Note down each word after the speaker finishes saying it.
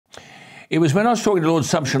It was when I was talking to Lord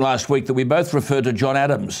Sumption last week that we both referred to John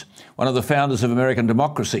Adams, one of the founders of American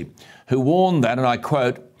democracy, who warned that, and I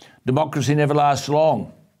quote, "Democracy never lasts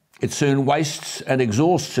long. It soon wastes and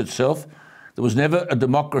exhausts itself. There was never a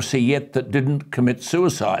democracy yet that didn't commit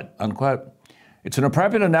suicide," unquote. It's an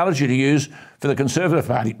appropriate analogy to use for the Conservative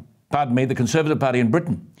Party, the Conservative Party in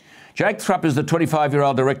Britain. Jake Thrupp is the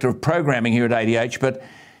 25-year-old director of programming here at ADH, but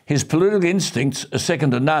his political instincts are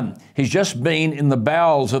second to none. He's just been in the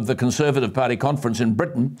bowels of the Conservative Party conference in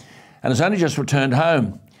Britain and has only just returned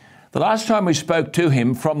home. The last time we spoke to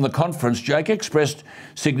him from the conference, Jake expressed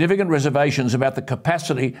significant reservations about the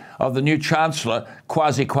capacity of the new Chancellor,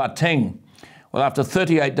 Kwasi Kwarteng. Well, after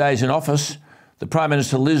 38 days in office, the Prime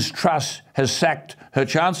Minister Liz Truss has sacked her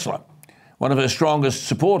Chancellor, one of her strongest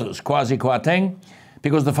supporters, Kwasi Kwarteng,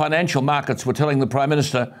 because the financial markets were telling the Prime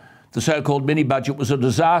Minister the so-called mini-budget was a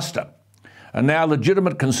disaster. And now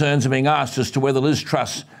legitimate concerns are being asked as to whether Liz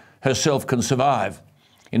Truss herself can survive.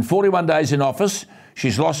 In 41 days in office,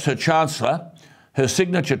 she's lost her Chancellor, her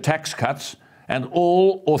signature tax cuts, and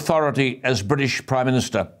all authority as British Prime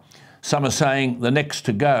Minister. Some are saying the next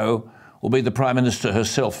to go will be the Prime Minister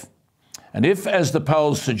herself. And if, as the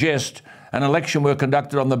polls suggest, an election were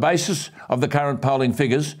conducted on the basis of the current polling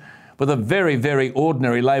figures, with a very, very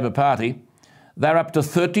ordinary Labor Party, they're up to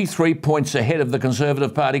 33 points ahead of the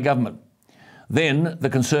Conservative Party government. Then the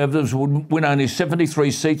Conservatives would win only 73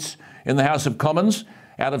 seats in the House of Commons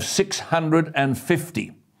out of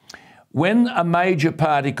 650. When a major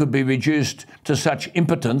party could be reduced to such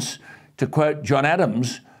impotence, to quote John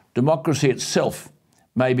Adams, democracy itself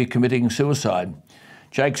may be committing suicide.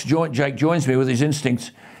 Jake joins me with his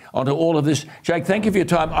instincts onto all of this. Jake, thank you for your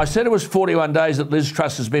time. I said it was 41 days that Liz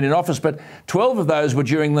Truss has been in office, but 12 of those were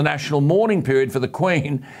during the national mourning period for the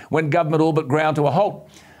Queen, when government all but ground to a halt.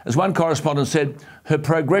 As one correspondent said, her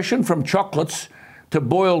progression from chocolates to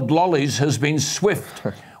boiled lollies has been swift.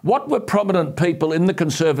 What were prominent people in the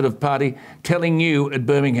Conservative Party telling you at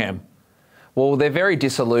Birmingham? Well, they're very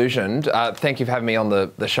disillusioned. Thank you for having me on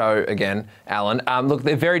the show again, Alan. Look,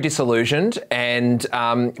 they're very disillusioned, and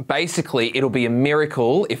basically it'll be a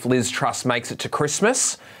miracle if Liz Truss makes it to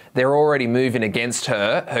Christmas. They're already moving against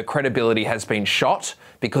her. Her credibility has been shot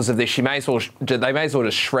because of this. They may as well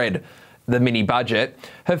just shred the mini budget.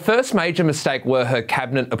 Her first major mistake were her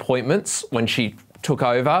cabinet appointments when she took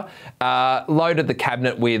over, loaded the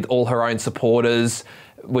cabinet with all her own supporters,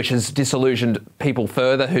 which has disillusioned people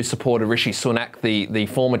further who supported Rishi Sunak, the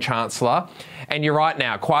former Chancellor. And you're right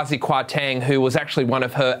now, Kwasi Kwarteng, who was actually one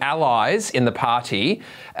of her allies in the party,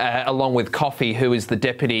 along with Coffey, who is the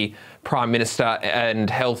Deputy Prime Minister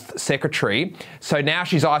and Health Secretary. So now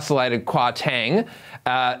she's isolated Kwarteng,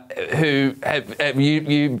 who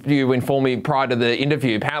you informed me prior to the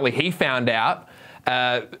interview, apparently he found out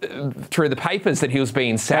through the papers that he was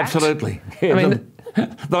being sacked. Absolutely. Yeah, I mean,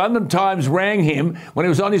 the London Times rang him when he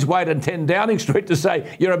was on his way to 10 Downing Street to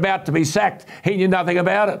say, "You're about to be sacked." He knew nothing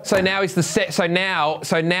about it. So now he's so now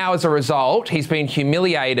as a result, he's been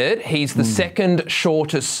humiliated. He's the second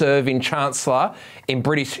shortest serving Chancellor in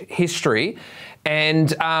British history,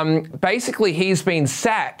 and basically he's been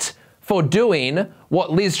sacked for doing what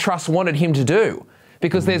Liz Truss wanted him to do.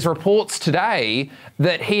 Because there's reports today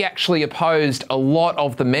that he actually opposed a lot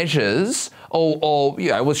of the measures, or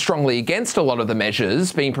was strongly against a lot of the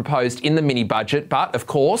measures being proposed in the mini budget. But of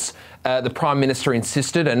course, the Prime Minister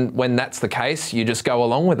insisted, and when that's the case, you just go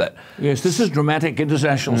along with it. Yes, this is dramatic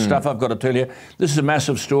international stuff, I've got to tell you. This is a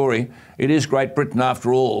massive story. It is Great Britain,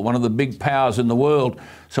 after all, one of the big powers in the world.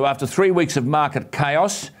 So after 3 weeks of market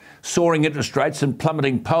chaos, soaring interest rates and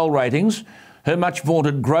plummeting poll ratings, her much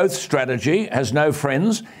vaunted growth strategy has no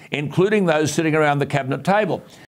friends, including those sitting around the cabinet table.